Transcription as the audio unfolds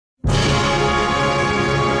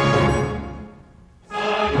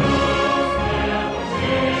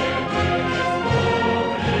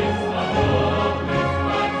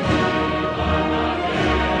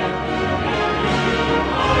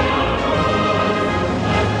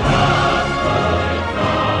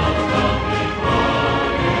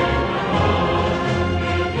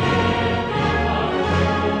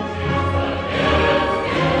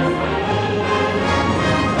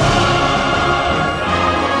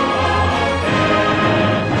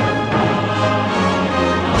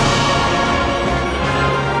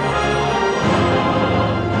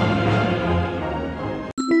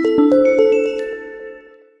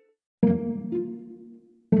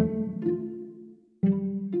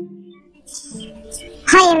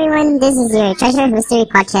Hi everyone, this is your Treasure of History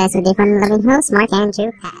podcast with your fun-loving host, Mark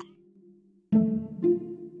Andrew Pat.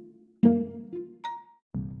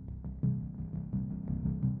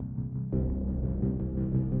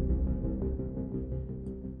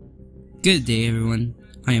 Good day everyone,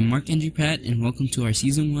 I am Mark Andrew Pat and welcome to our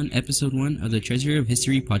Season 1, Episode 1 of the Treasure of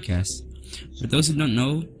History podcast. For those who don't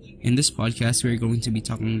know, in this podcast we are going to be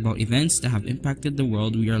talking about events that have impacted the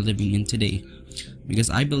world we are living in today. Because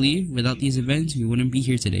I believe without these events we wouldn't be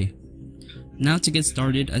here today. Now to get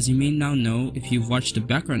started, as you may now know if you've watched the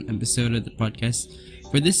background episode of the podcast,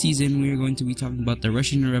 for this season we are going to be talking about the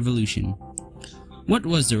Russian Revolution. What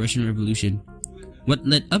was the Russian Revolution? What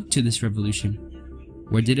led up to this revolution?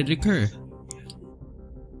 Where did it occur?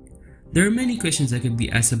 There are many questions that could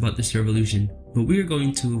be asked about this revolution, but we are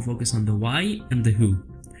going to focus on the why and the who.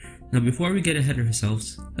 Now before we get ahead of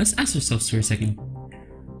ourselves, let's ask ourselves for a second.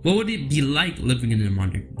 What would it be like living in a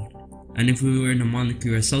monarchy? And if we were in a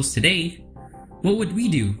monarchy ourselves today, what would we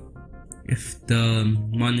do if the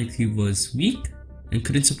monarchy was weak and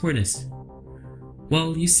couldn't support us?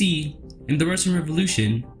 Well, you see, in the Russian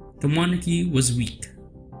Revolution, the monarchy was weak,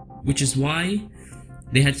 which is why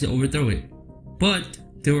they had to overthrow it. But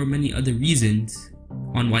there were many other reasons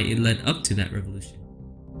on why it led up to that revolution.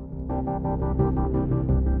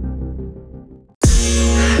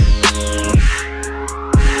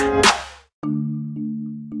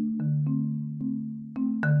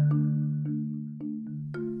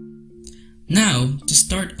 Now, to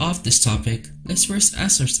start off this topic, let's first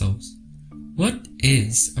ask ourselves, what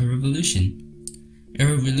is a revolution? A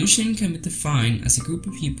revolution can be defined as a group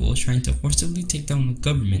of people trying to forcibly take down a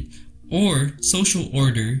government or social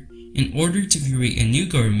order in order to create a new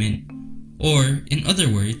government, or in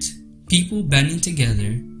other words, people banding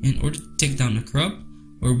together in order to take down a corrupt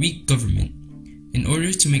or weak government in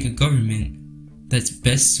order to make a government that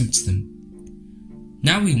best suits them.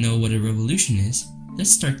 Now we know what a revolution is,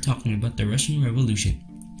 let's start talking about the Russian Revolution.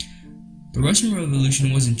 The Russian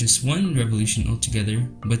Revolution wasn't just one revolution altogether,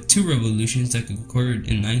 but two revolutions that occurred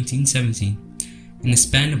in 1917 in a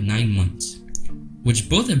span of 9 months, which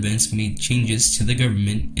both events made changes to the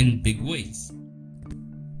government in big ways.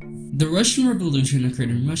 The Russian Revolution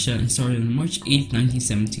occurred in Russia and started on March 8,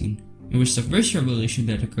 1917, in which the first revolution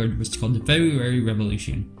that occurred was called the February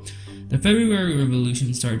Revolution. The February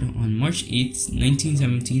Revolution started on March 8,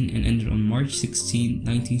 1917 and ended on March 16,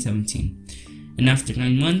 1917. And after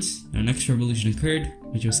 9 months, the next revolution occurred,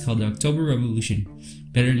 which was called the October Revolution,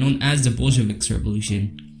 better known as the Bolsheviks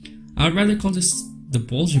Revolution. I would rather call this the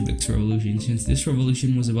Bolsheviks Revolution since this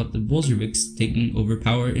revolution was about the Bolsheviks taking over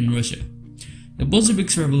power in Russia. The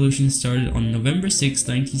Bolsheviks Revolution started on November 6,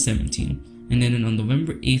 1917 and ended on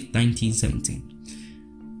November 8, 1917.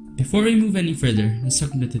 Before we move any further, let's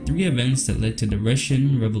talk about the three events that led to the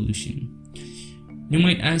Russian Revolution. You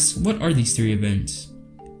might ask, what are these three events?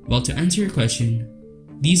 Well, to answer your question,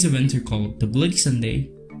 these events are called the Bloody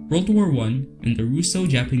Sunday, World War I, and the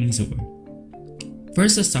Russo-Japanese War.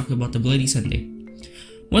 First, let's talk about the Bloody Sunday.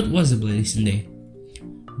 What was the Bloody Sunday?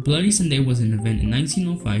 Bloody Sunday was an event in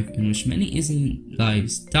 1905 in which many innocent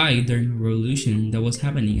lives died during a revolution that was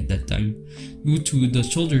happening at that time due to the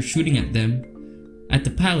soldiers shooting at them at the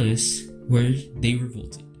palace where they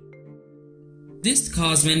revolted. This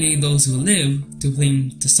caused many of those who lived to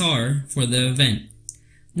blame the Tsar for the event.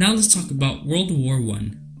 Now let's talk about World War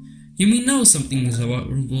I. You may know something about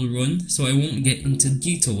World War I, so I won't get into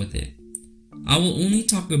detail with it. I will only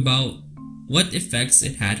talk about what effects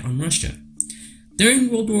it had on Russia. During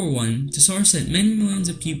World War I, the Tsar sent many millions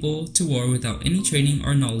of people to war without any training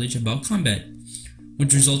or knowledge about combat,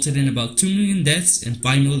 which resulted in about 2 million deaths and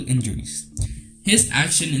 5 million injuries. His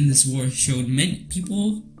action in this war showed many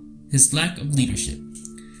people his lack of leadership.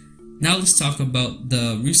 Now let's talk about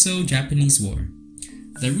the Russo-Japanese War.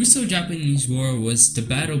 The Russo-Japanese War was the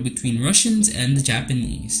battle between Russians and the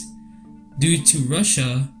Japanese, due to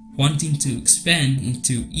Russia wanting to expand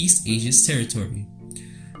into East Asia's territory.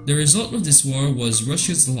 The result of this war was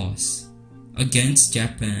Russia's loss against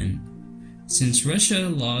Japan. Since Russia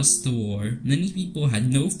lost the war, many people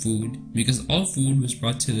had no food because all food was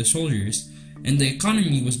brought to the soldiers, and the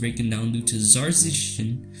economy was breaking down due to the Tsar's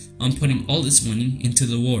decision on putting all its money into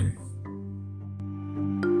the war.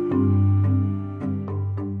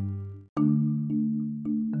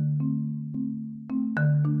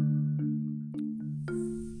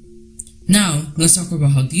 Now, let's talk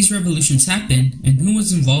about how these revolutions happened and who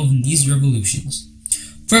was involved in these revolutions.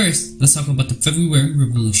 First, let's talk about the February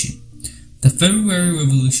Revolution. The February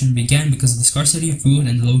Revolution began because of the scarcity of food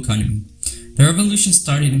and the low economy. The revolution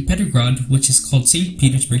started in Petrograd, which is called St.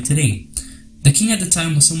 Petersburg today. The king at the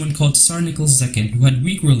time was someone called Tsar Nicholas II, who had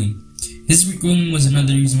weak ruling. His weak ruling was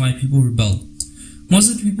another reason why people rebelled. Most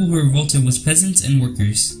of the people who revolted was peasants and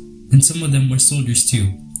workers, and some of them were soldiers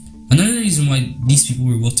too. Another reason why these people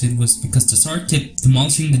revolted was because the Tsar kept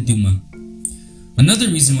demolishing the Duma. Another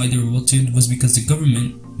reason why they revolted was because the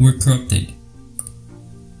government were corrupted.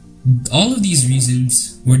 All of these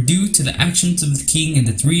reasons were due to the actions of the king and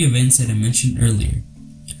the three events that I mentioned earlier.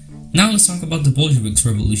 Now let's talk about the Bolsheviks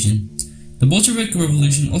Revolution. The Bolshevik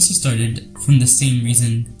Revolution also started from the same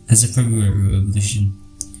reason as the February Revolution.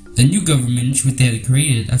 The new government, which they had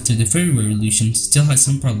created after the February Revolution, still had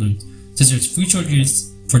some problems, such as free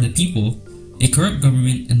charges for the people, a corrupt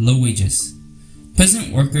government, and low wages.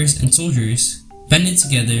 Peasant workers and soldiers banded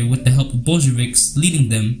together with the help of Bolsheviks leading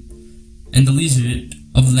them and the leadership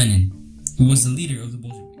of Lenin, who was the leader of the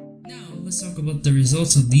Bolsheviks. Now let's talk about the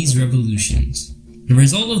results of these revolutions. The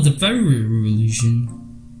result of the February Revolution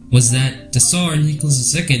was that the Tsar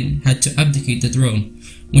Nicholas II had to abdicate the throne,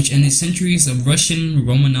 which ended centuries of Russian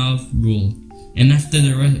Romanov rule. And after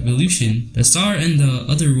the revolution, the Tsar and the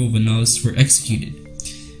other Romanovs were executed.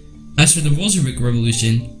 As for the Bolshevik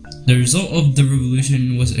Revolution, the result of the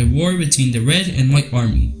revolution was a war between the Red and White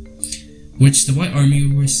Army, which the White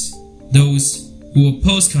Army was those who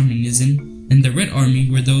opposed communism, and the Red Army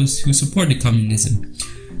were those who supported communism.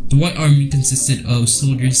 The White Army consisted of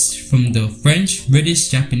soldiers from the French, British,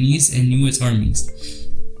 Japanese, and US armies,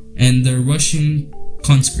 and the Russian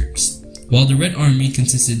conscripts, while the Red Army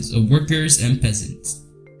consisted of workers and peasants.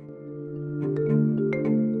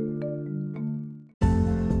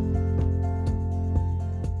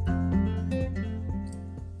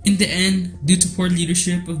 In the end, due to poor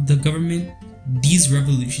leadership of the government, these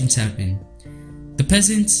revolutions happened. The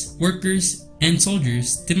peasants, workers, and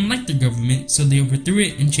soldiers didn't like their government, so they overthrew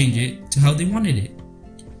it and changed it to how they wanted it.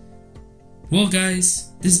 Well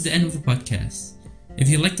guys, this is the end of the podcast. If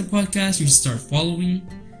you like the podcast, you should start following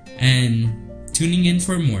and tuning in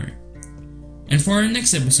for more. And for our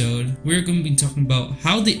next episode, we're going to be talking about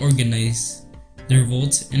how they organized the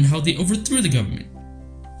revolts and how they overthrew the government.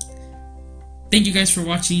 Thank you guys for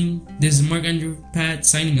watching. This is Mark Andrew Pat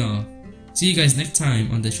signing off. See you guys next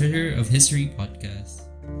time on the Treasure of History podcast.